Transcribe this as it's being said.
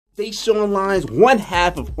Showing lines, one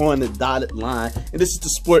half of On the Dotted Line, and this is the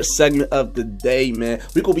sports segment of the day, man.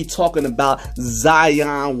 We're gonna be talking about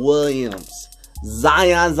Zion Williams.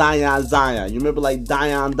 Zion. You remember like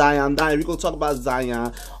Dion. We're gonna talk about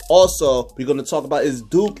Zion. Also, we're gonna talk about is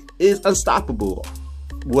Duke is unstoppable.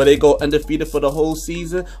 Will they go undefeated for the whole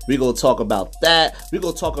season? We're gonna talk about that. We're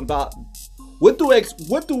gonna talk about what do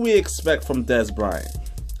we expect from Dez Bryant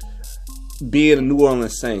being the New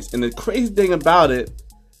Orleans Saints. And the crazy thing about it,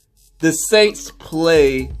 the Saints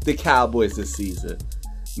play the Cowboys this season.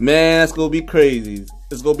 Man, it's going to be crazy.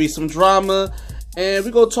 It's going to be some drama. And we're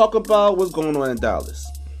going to talk about what's going on in Dallas.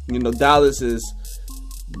 You know, Dallas is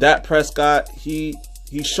Dak Prescott. He's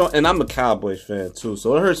shown, and I'm a Cowboys fan too,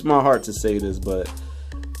 so it hurts my heart to say this, but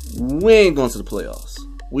we ain't going to the playoffs.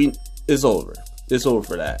 It's over. It's over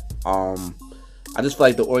for that. I just feel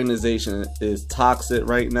like the organization is toxic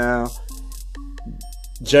right now.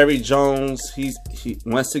 Jerry Jones, he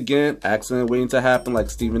once again, accident waiting to happen,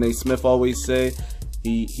 like Stephen A. Smith always say.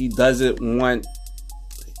 He doesn't want,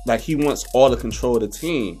 like, he wants all the control of the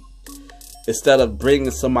team instead of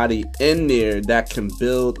bringing somebody in there that can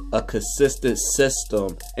build a consistent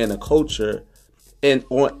system and a culture in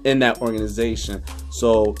that organization,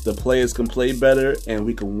 so the players can play better and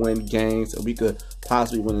we can win games and we could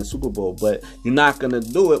possibly win the Super Bowl. But you're not gonna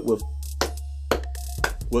do it with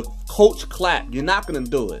Coach Clapp. You're not gonna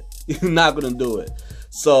do it. You're not gonna do it.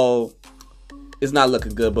 So it's not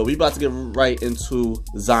looking good. But we about to get right into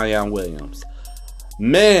Zion Williams.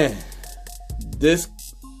 Man,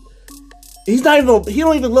 he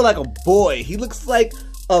don't even look like a boy. He looks like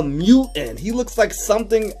a mutant. He looks like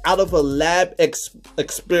something out of a lab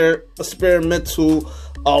experimental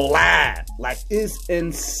lab. Like, it's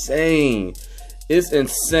insane. It's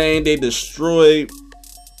insane. They destroyed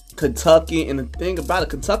Kentucky, and the thing about it,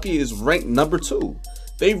 Kentucky is ranked number 2.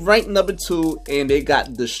 They ranked number 2, and they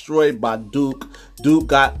got destroyed by Duke. Duke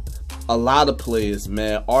got a lot of players,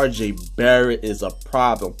 man. RJ Barrett is a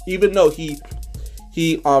problem. Even though he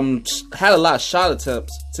had a lot of shot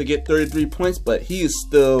attempts to get 33 points, but he is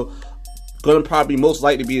still gonna probably most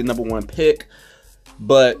likely be the number 1 pick.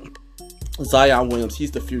 But Zion Williams,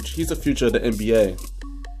 he's the future. He's the future of the NBA,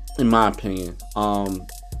 in my opinion. I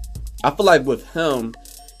feel like with him,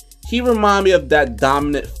 he reminds me of that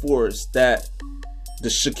dominant force that the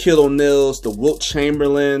Shaquille O'Neals, the Wilt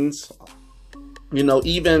Chamberlains, you know,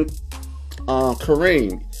 even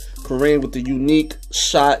Kareem with the unique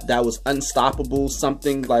shot that was unstoppable,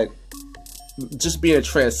 something like just being a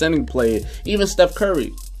transcending player. Even Steph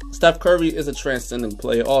Curry is a transcending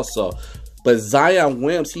player also. But Zion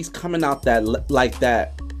Williams, he's coming out that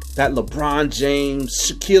LeBron James,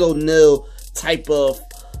 Shaquille O'Neal type of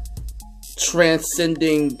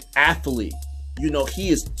transcending athlete. You know, he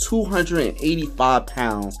is 285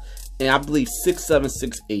 pounds and I believe 6'7",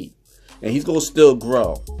 6'8", and he's gonna still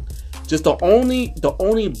grow. Just the only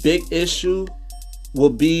big issue will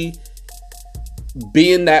be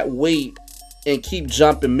being that weight and keep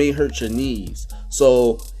jumping may hurt your knees.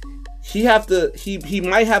 So he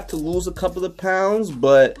might have to lose a couple of pounds,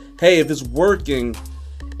 but hey, if it's working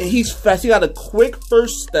and he's fast, he got a quick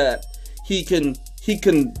first step, he can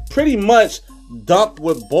pretty much dunk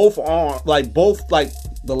with both arms, like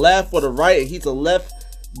the left or the right. He's a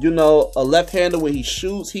left-hander when he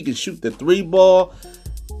shoots. He can shoot the 3 ball.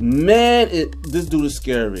 Man, this dude is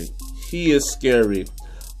scary. He is scary.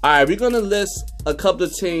 All right, we're gonna list a couple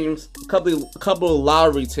of teams, a couple of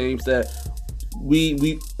lottery teams that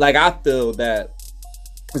we like. I feel that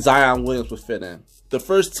Zion Williams would fit in. The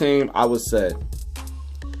first team, I would say,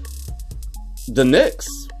 the Knicks.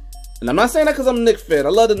 And I'm not saying that because I'm a Knicks fan. I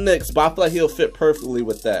love the Knicks, but I feel like he'll fit perfectly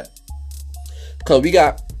with that. Because we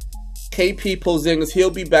got KP Porzingis. He'll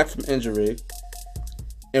be back from injury.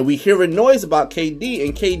 And we hearing noise about KD.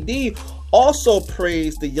 And KD also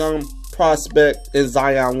praised the young prospect in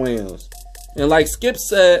Zion Williams. And like Skip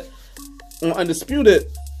said on Undisputed,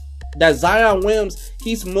 that Zion Williams,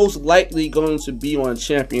 he's most likely going to be on a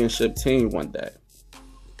championship team one day.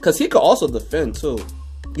 Because he could also defend too.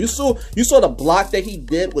 You saw the block that he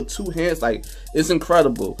did with 2 hands. Like, it's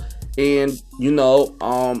incredible. And you know,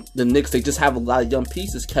 the Knicks, they just have a lot of young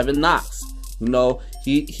pieces. Kevin Knox, you know,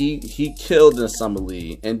 he killed in the summer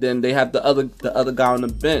league. And then they have the other guy on the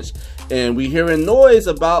bench. And we hearing noise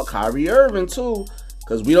about Kyrie Irving too,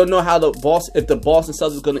 because we don't know how if the Boston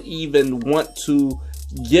Celtics is going to even want to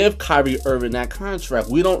give Kyrie Irving that contract.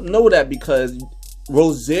 We don't know that because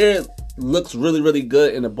Rozier looks really, really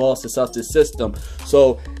good in the Boston Celtics system.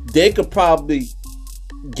 So they could probably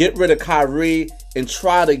get rid of Kyrie and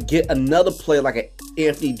try to get another player like an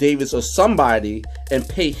Anthony Davis or somebody and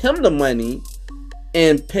pay him the money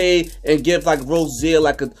and pay and give like Rozier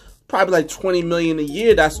like probably like $20 million a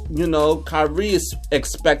year. That's, you know, Kyrie is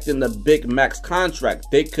expecting a big max contract.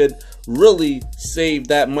 They could really save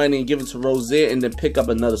that money and give it to Rozier and then pick up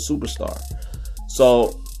another superstar.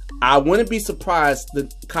 So I wouldn't be surprised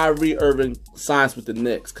that Kyrie Irving signs with the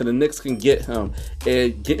Knicks, because the Knicks can get him,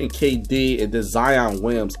 and getting KD and then Zion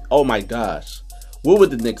Williams. Oh my gosh, what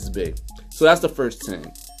would the Knicks be? So that's the first team.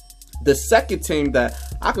 The second team that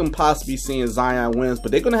I can possibly see is Zion Williams,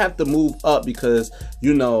 but they're gonna have to move up because,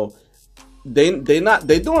 you know, they're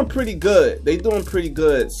doing pretty good. They're doing pretty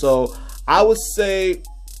good. So I would say,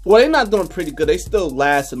 well, they're not doing pretty good. They still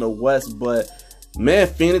last in the West, but man,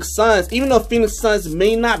 Phoenix Suns, even though Phoenix Suns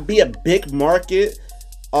may not be a big market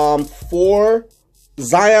for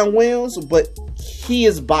Zion Williams, but he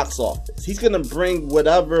is box office. He's gonna bring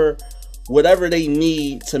whatever they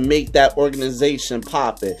need to make that organization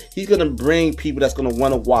poppin'. He's gonna bring people that's gonna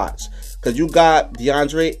want to watch, because you got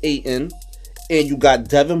DeAndre Ayton and you got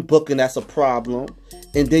Devin Booker, and that's a problem.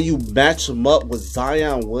 And then you match him up with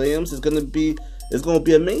Zion Williams. It's gonna be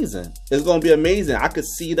amazing. It's gonna be amazing. I could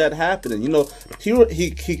see that happening. You know,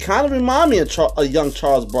 he kind of remind me of a young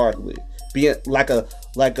Charles Barkley, being like a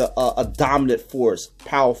dominant force,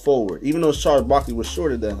 power forward. Even though Charles Barkley was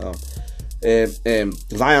shorter than him, and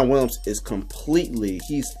Zion Williams is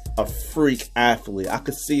he's a freak athlete. I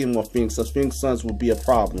could see him on Phoenix Suns. Phoenix Suns would be a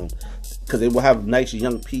problem because they will have nice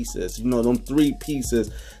young pieces. You know, them 3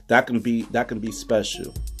 pieces that can be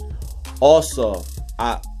special. Also,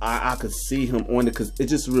 I could see him on it because it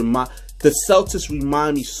just the Celtics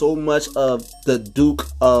remind me so much of the Duke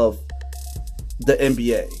of the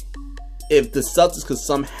NBA. If the Celtics could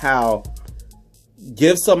somehow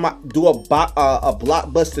do a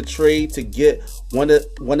blockbuster trade to get one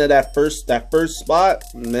of that first spot,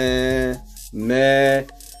 man,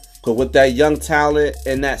 because with that young talent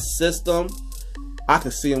and that system, I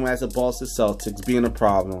could see him as a Boston Celtics being a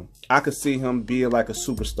problem. I could see him being like a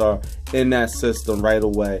superstar in that system right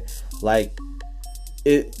away. Like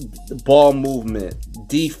ball movement,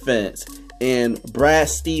 defense, and Brad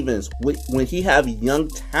Stevens. When he have young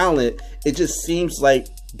talent, it just seems like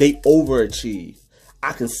they overachieve.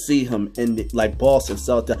 I can see him in like Boston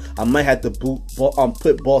Celtics. I might have to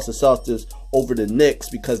put Boston Celtics over the Knicks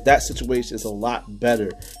because that situation is a lot better.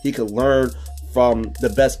 He could learn from the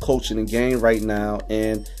best coach in the game right now,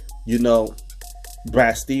 and you know,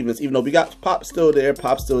 Brad Stevens, even though we got Pop still there,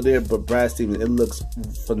 but Brad Stevens, it looks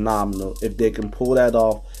phenomenal if they can pull that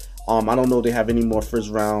off. I don't know if they have any more first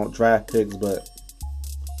round draft picks, but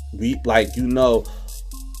the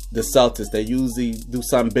Celtics, they usually do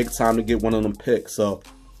something big time to get one of them picks. So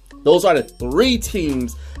those are the 3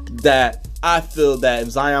 teams that I feel that if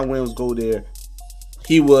Zion Williams go there,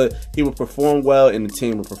 he would perform well and the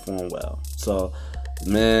team would perform well. So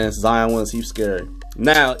man, Zion Williams, he's scary.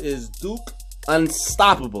 Now, is Duke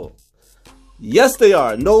unstoppable? Yes, they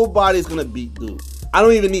are. Nobody's gonna beat Duke. I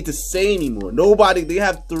don't even need to say anymore. Nobody. They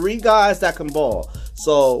have 3 guys that can ball.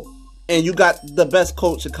 So, and you got the best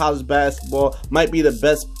coach in college basketball. Might be the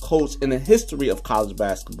best coach in the history of college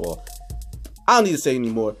basketball. I don't need to say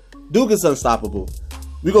anymore. Duke is unstoppable.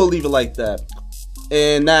 We're gonna leave it like that.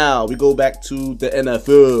 And now we go back to the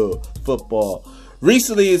NFL football.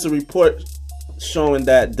 Recently, it's a report showing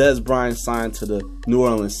that Dez Bryant signed to the New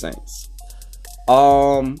Orleans Saints.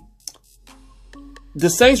 The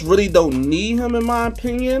Saints really don't need him, in my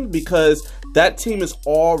opinion, because that team is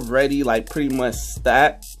already like pretty much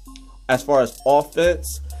stacked as far as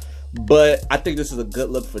offense. But I think this is a good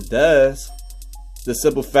look for Dez. The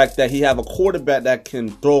simple fact that he have a quarterback that can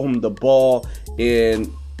throw him the ball and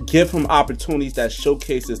give him opportunities that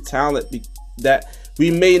showcase his talent that we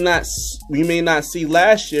may not see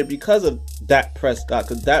last year because of Dak Prescott,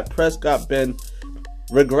 because Dak Prescott been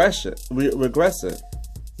regressing.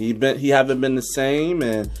 He haven't been the same,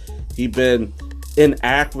 and he been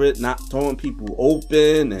inaccurate, not throwing people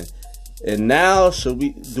open, and now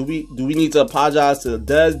do we need to apologize to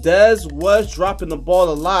Dez? Dez was dropping the ball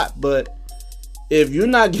a lot, but if you're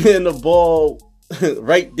not getting the ball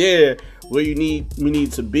right there where we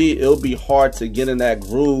need to be, it'll be hard to get in that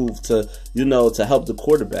groove to help the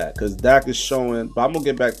quarterback, because Dak is showing. But I'm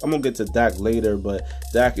gonna get to Dak later, but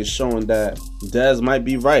Dak is showing that Dez might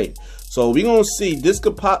be right. So we're gonna see. This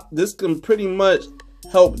can pretty much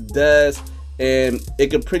help Dez, and it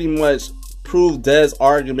can pretty much prove Dez's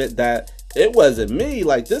argument that it wasn't me.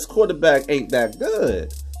 Like, this quarterback ain't that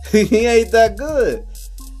good. He ain't that good.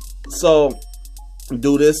 So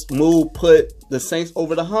do this move put the Saints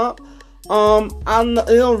over the hump? It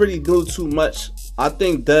don't really do too much. I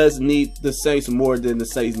think Dez need the Saints more than the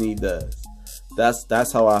Saints need Dez.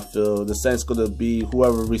 That's how I feel. The Saints gonna be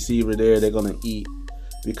whoever receiver there, they're gonna eat.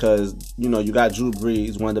 because you know you got Drew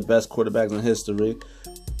Brees, one of the best quarterbacks in history.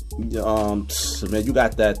 Man, you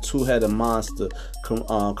got that two-headed monster,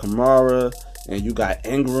 Kamara, and you got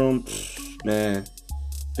Ingram. Man,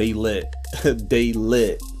 they lit. They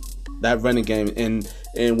lit. That running game, and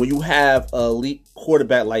when you have an elite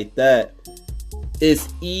quarterback like that, it's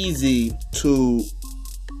easy to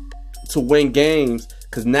win games,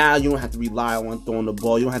 because now you don't have to rely on throwing the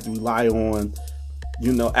ball. You don't have to rely on,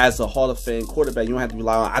 you know, as a Hall of Fame quarterback, you don't have to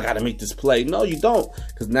rely on, I got to make this play. No, you don't,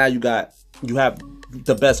 because now you have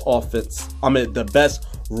the best offense. I mean, the best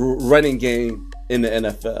running game in the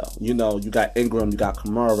NFL. You know, you got Ingram, you got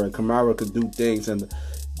Kamara, and Kamara could do things in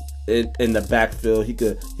the backfield. You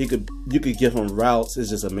could give him routes. It's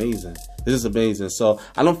just amazing. It's just amazing. So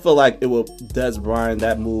I don't feel like it will Dez Bryant,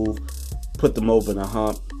 that move, put them over the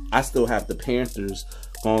hump. I still have the Panthers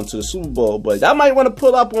going to the Super Bowl, but y'all might want to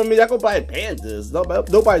pull up on me. I go buy Panthers.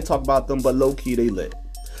 Nobody talk about them, but low key they lit.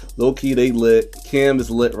 Low key they lit. Cam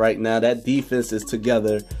is lit right now. That defense is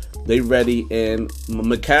together. They ready, and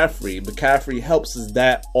McCaffrey helps us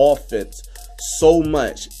that offense so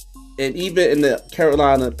much. And even in the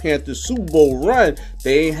Carolina Panthers Super Bowl run,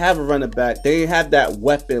 they ain't have a running back. They ain't have that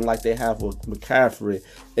weapon like they have with McCaffrey.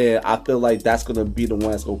 And I feel like that's going to be the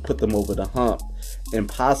one that's going to put them over the hump and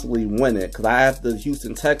possibly win it. Because I have the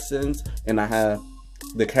Houston Texans and I have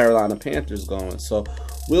the Carolina Panthers going. So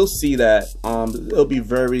we'll see that. It'll be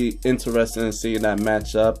very interesting seeing that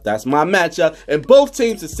matchup. That's my matchup. And both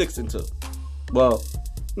teams are 6-2. Well,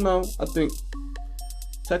 no, I think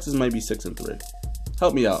Texas might be 6-3.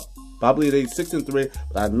 Help me out. Probably they 6-3,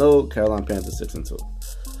 but I know Carolina Panthers 6-2.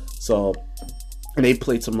 So, and they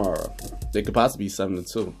play tomorrow. They could possibly be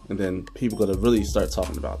 7-2, and then people gonna really start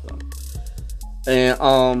talking about them.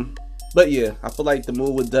 And but yeah, I feel like the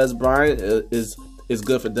move with Dez Bryant is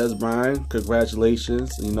good for Dez Bryant.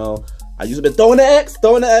 Congratulations. You know, I used to been throwing the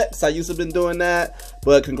X. I used to been doing that,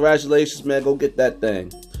 but congratulations, man. Go get that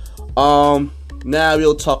thing. Now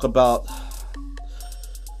we'll talk about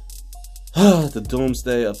the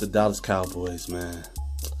doomsday of the Dallas Cowboys, man.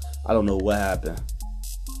 I don't know what happened.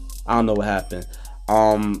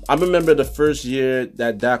 I remember the first year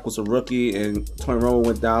that Dak was a rookie and Tony Romo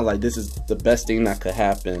went down, like, this is the best thing that could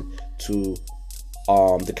happen to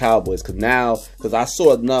the Cowboys. Because I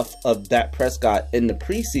saw enough of Dak Prescott in the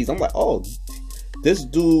preseason. I'm like, oh, this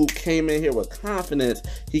dude came in here with confidence.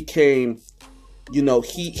 He came, you know,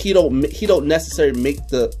 he don't necessarily make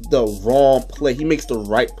the wrong play. He makes the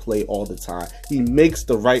right play all the time. He makes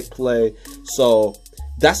the right play. So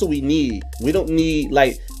that's what we need. We don't need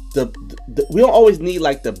like we don't always need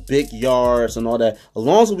like the big yards and all that. As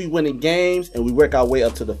long as we winning games and we work our way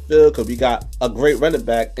up to the field, because we got a great running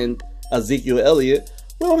back in Ezekiel Elliott,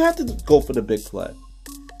 we don't have to go for the big play.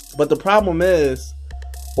 But the problem is,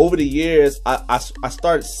 over the years, I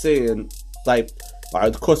started seeing, like,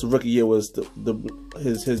 of course, the rookie year was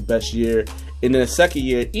his best year, and then the second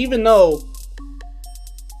year, even though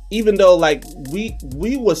like we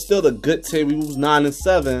was still a good team, we was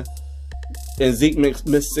 9-7, and Zeke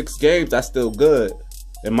missed 6 games. That's still good,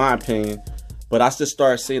 in my opinion. But I just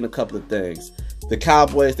started seeing a couple of things. The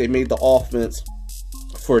Cowboys, they made the offense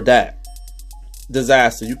for that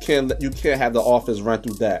disaster. You can't have the offense run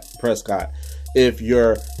through Dak Prescott if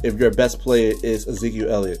your best player is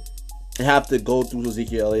Ezekiel Elliott. You have to go through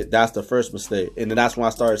Ezekiel Elliott. That's the first mistake. And then that's when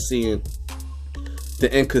I started seeing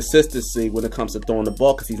the inconsistency when it comes to throwing the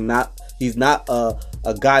ball, because he's not a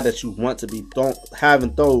guy that you want to be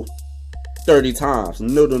having throw 30 times.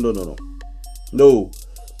 No.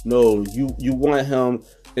 You want him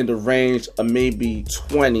in the range of maybe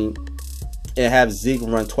 20 and have Zeke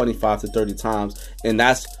run 25 to 30 times, and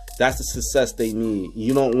that's the success they need.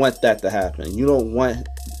 You don't want that to happen. You don't want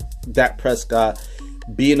Dak Prescott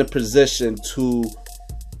be in a position to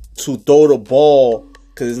throw the ball,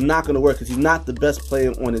 because it's not going to work, because he's not the best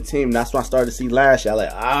player on the team. That's what I started to see last year.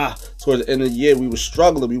 Towards the end of the year, we were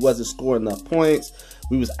struggling. We wasn't scoring enough points.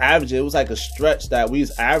 We was averaging. It was like a stretch that we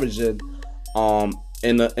was averaging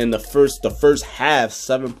in the first half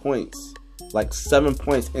 7 points. Like 7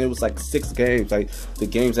 points, and it was like 6 games, like the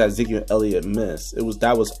games that Ezekiel Elliott missed.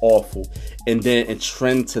 That was awful. And then it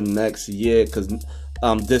trend to next year, because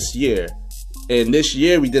this year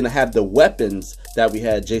we didn't have the weapons that we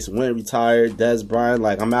had. Jason Witten retired, Dez Bryant,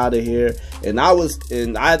 like, I'm out of here. And I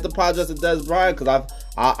had to apologize to Dez Bryant, because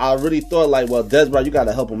I really thought, like, well, Dez Bryant, you got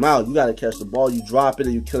to help him out. You got to catch the ball. You drop it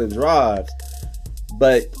and you killing drives.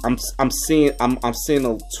 But I'm seeing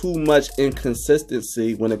too much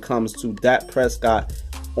inconsistency when it comes to Dak Prescott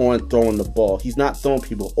on throwing the ball. He's not throwing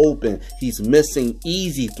people open. He's missing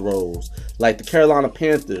easy throws, like the Carolina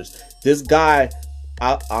Panthers. This guy,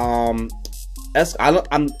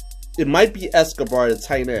 It might be Escobar, the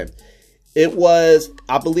tight end.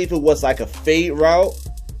 I believe it was like a fade route,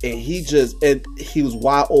 and he was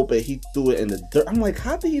wide open. He threw it in the dirt. I'm like,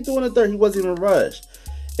 how did he do it in the dirt? He wasn't even rushed.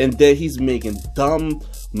 And then he's making dumb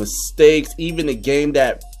mistakes. Even the game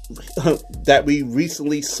that we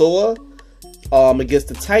recently saw against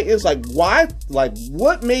the Titans, like, why? Like,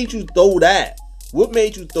 what made you throw that? What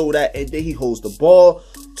made you throw that? And then he holds the ball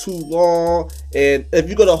too long. And if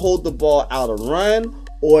you're gonna hold the ball out of run,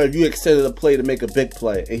 or if you extended a play to make a big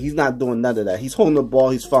play, and he's not doing none of that. He's holding the ball.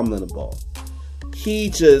 He's fumbling the ball.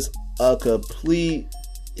 He's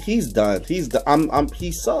done.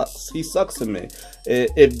 He sucks. He sucks to me.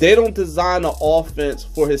 If they don't design an offense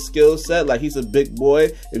for his skill set, like, he's a big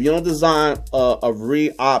boy, if you don't design a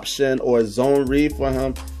read option or a zone read for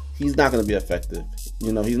him, he's not going to be effective.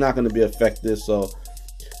 You know, he's not going to be effective. So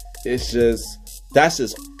that's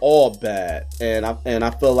just all bad. And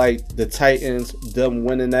I feel like the Titans, them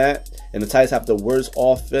winning that, and the Titans have the worst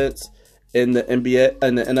offense in the NBA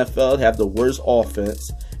and the NFL. They have the worst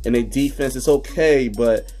offense, and their defense is okay,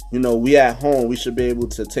 but you know, we at home, we should be able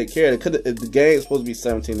to take care of it. The game is supposed to be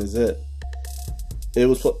 17-0. It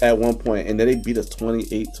was at one point, and then they beat us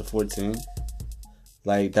 28-14.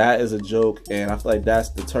 Like, that is a joke, and I feel like that's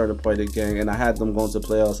the turning point of the game. And I had them going to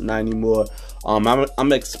playoffs, not anymore.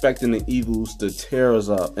 I'm expecting the Eagles to tear us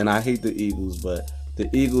up, and I hate the Eagles, but the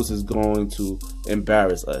Eagles is going to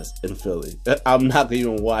embarrass us in Philly. I'm not gonna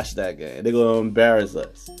even watch that game. They're gonna embarrass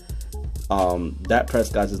us. Dak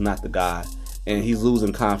Prescott is not the guy, and he's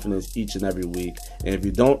losing confidence each and every week. And if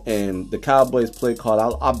you don't, and the Cowboys play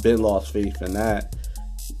call, I've been lost faith in that.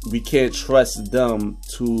 We can't trust them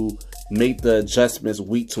to make the adjustments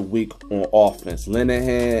week to week on offense.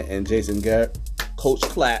 Linehan and Jason Garrett, Coach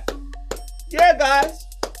Clapp. Yeah, guys.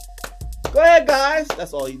 Go ahead, guys.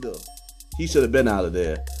 That's all he do. He should have been out of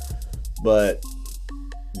there. But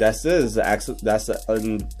that's it.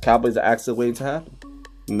 Cowboys are actually waiting to happen.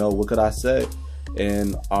 You know, what could I say?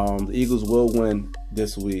 And the Eagles will win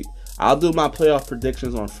this week. I'll do my playoff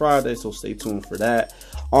predictions on Friday, so stay tuned for that.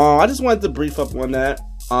 I just wanted to brief up on that.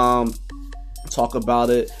 Talk about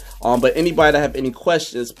it. But anybody that have any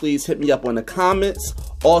questions, please hit me up on the comments.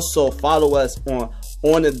 Also, follow us on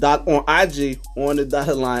IG, on the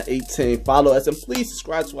dotted line 18. Follow us, and please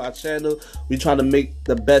subscribe to our channel. We try to make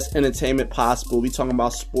the best entertainment possible. We talking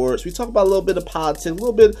about sports. We talk about a little bit of politics, a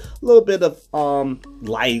little bit of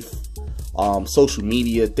life, social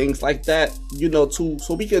media, things like that. You know,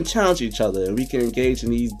 so we can challenge each other and we can engage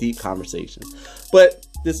in these deep conversations. But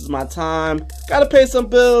this is my time. Gotta pay some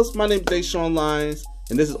bills. My name is Deshaun Lyons,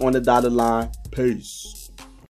 and this is On the Dotted Line. Peace.